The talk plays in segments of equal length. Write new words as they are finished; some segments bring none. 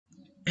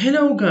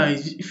Hello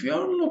guys, if you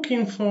are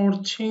looking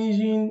for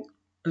changing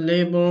a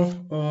label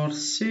or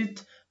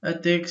set a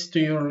text to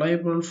your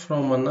label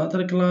from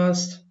another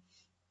class,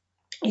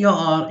 you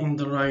are in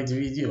the right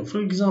video.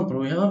 For example,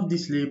 we have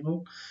this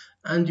label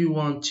and you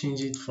want to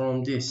change it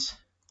from this.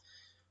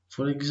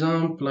 For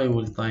example, I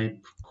will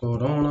type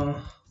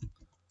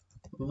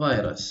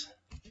coronavirus.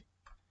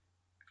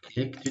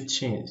 Click to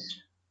change.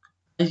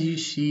 As you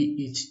see,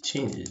 it's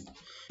changed.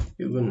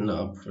 You're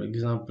gonna, for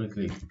example,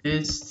 click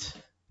test,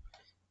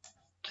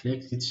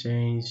 click to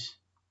change.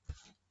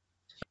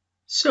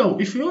 So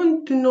if you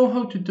want to know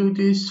how to do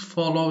this,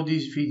 follow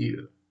this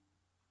video.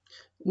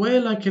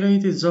 Well, I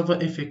created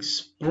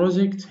javafx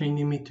project. I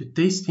name it to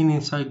testing.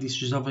 Inside this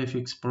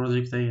javafx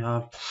project I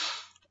have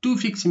two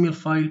XML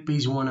file,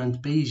 page 1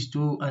 and page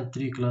 2, and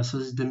three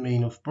classes, the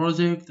main of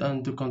project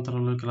and the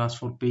controller class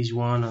for page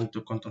 1 and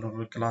the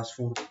controller class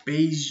for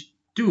page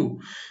 2.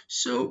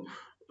 So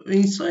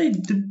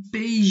inside the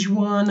page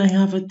 1 I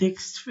have a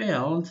text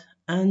field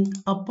and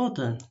a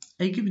button.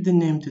 I give the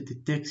name to the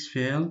text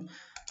field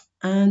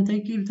and I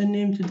give the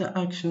name to the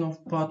action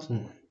of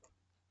button.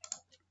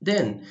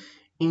 Then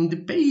in the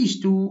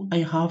page 2 I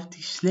have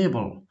this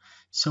label,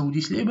 so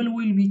this label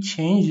will be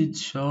changed,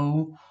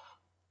 so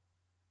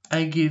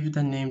I give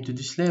the name to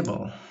this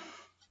label.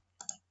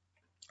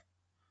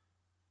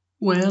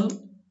 Well,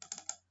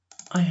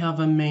 I have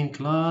a main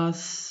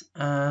class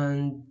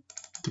and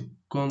the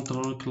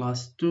controller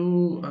class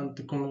 2 and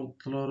the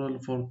controller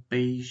for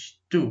page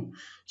 2.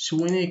 So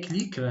when I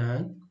click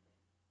run,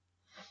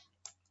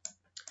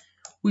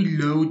 we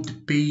load the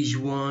page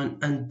 1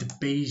 and the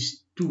page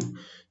 2.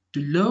 To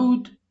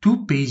load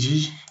two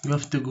pages, you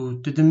have to go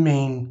to the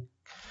main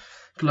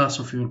class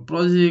of your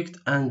project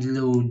and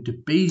load the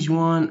page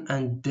 1,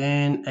 and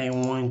then I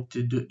want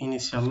to do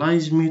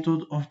initialize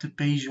method of the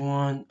page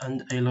 1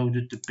 and I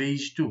loaded the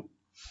page 2.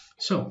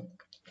 So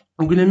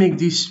I'm gonna make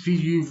this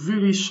video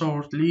very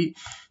shortly,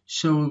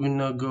 so we're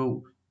gonna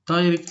go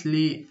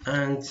directly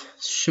and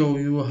show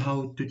you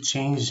how to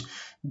change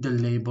the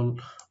label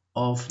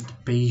of the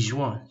page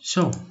 1.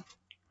 So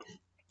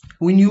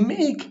when you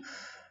make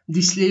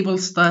this label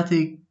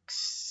static,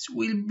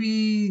 will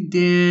be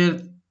there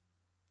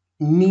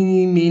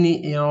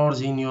many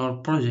errors in your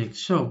project.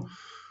 So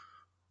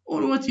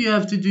all what you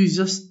have to do is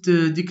just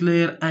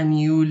declare a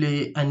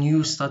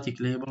new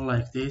static label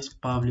like this,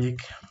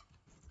 public.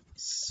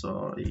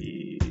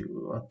 Sorry,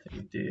 what I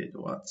did,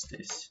 what's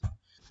this?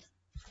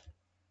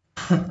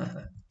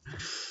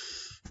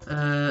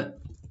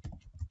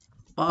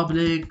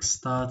 Public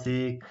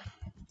static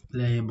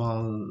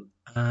label,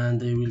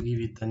 and I will give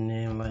it a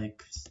name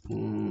like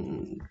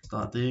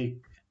static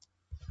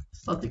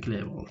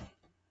label,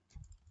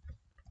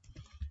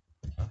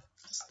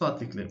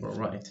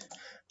 right?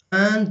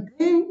 And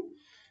then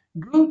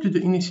go to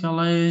the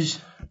initialize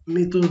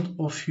method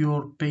of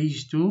your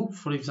page 2.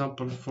 For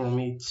example, for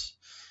me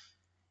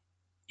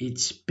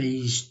it's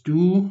page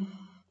 2,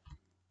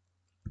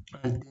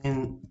 and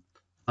then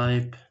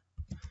type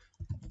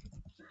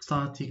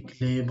static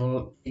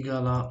label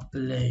equal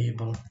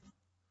label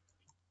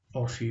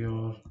of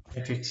your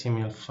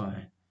XML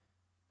file.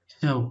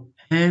 So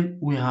here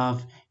we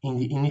have in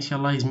the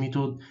initialize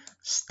method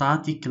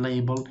static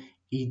label.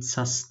 It's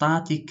a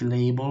static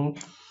label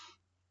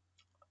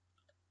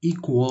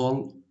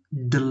equal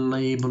the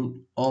label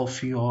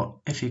of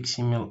your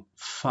XML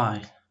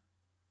file.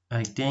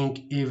 I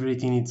think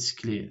everything is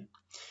clear.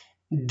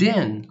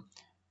 Then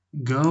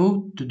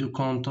go to the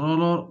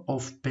controller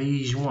of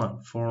page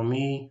 1. For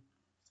me,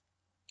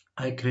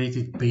 I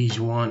created page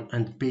 1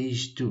 and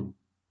page 2.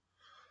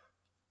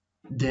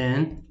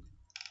 Then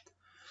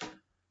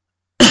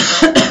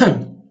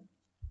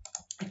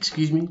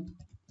excuse me,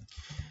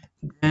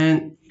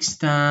 then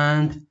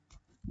extend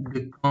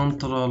the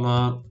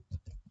controller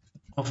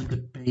of the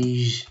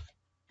page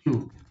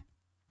 2,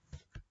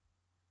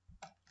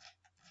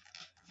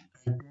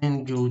 and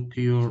then go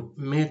to your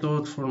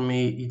method. For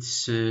me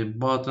it's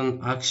button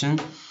action,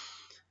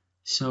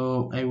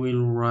 so I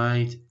will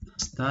write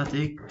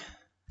static,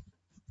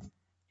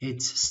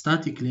 it's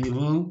static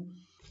label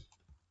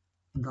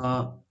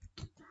dot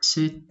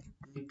set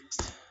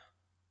text,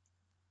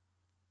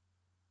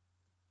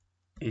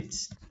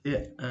 it's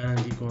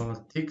and equal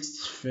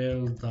text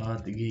field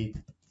dot get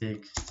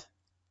text.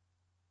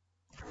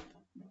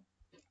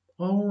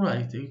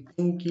 Alright, I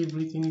think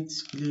everything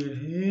is clear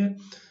here,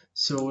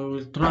 so I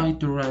will try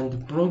to run the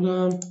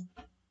program.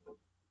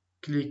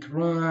 Click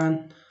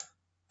run.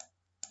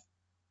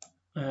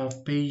 I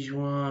have page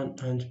 1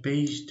 and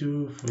page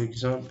 2. For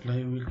example,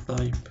 I will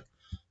type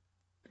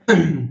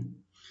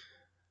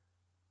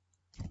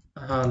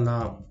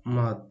Hala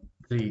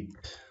Madrid.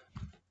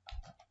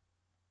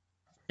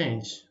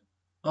 Change.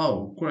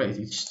 Oh, great,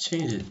 it's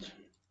changed.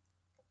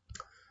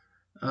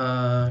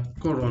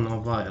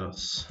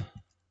 Coronavirus.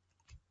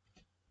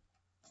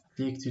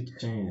 Click to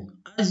change.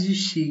 As you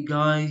see,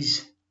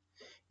 guys,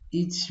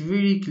 it's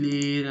very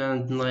clear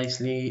and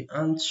nicely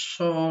and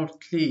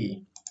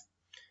shortly.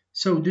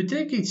 So the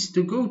trick is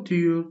to go to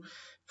your,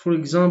 For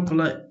example,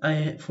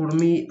 for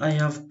me, I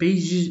have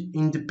pages.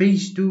 In the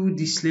page 2,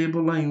 this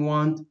label I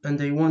want,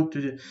 and I want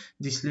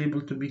this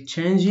label to be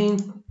changing.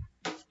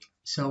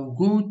 So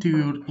go to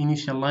your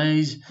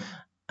initialize,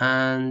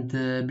 and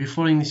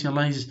before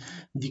initialize,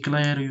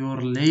 declare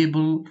your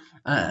label,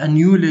 a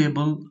new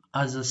label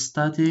as a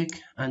static,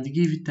 and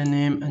give it a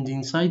name, and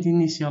inside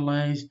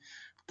initialize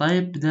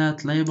type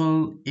that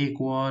label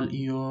equal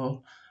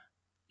your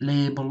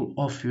label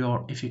of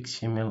your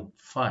fxml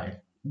file.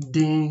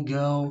 Then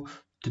go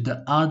to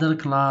the other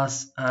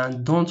class,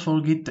 and don't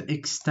forget to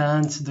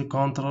extend the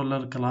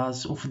controller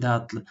class of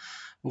that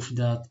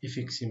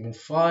fxml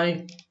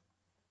file,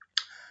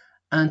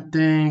 and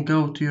then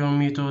go to your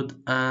method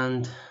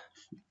and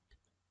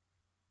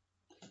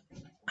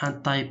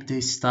type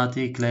this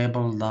static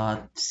label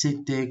dot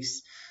set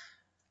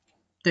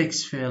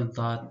text field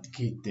dot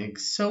get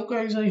text. So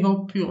guys, I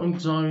hope you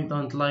enjoyed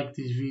and liked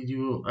this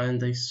video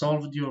and I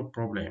solved your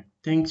problem.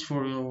 Thanks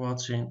for your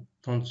watching.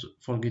 Don't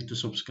forget to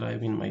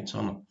subscribe in my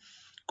channel.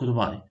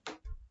 Goodbye.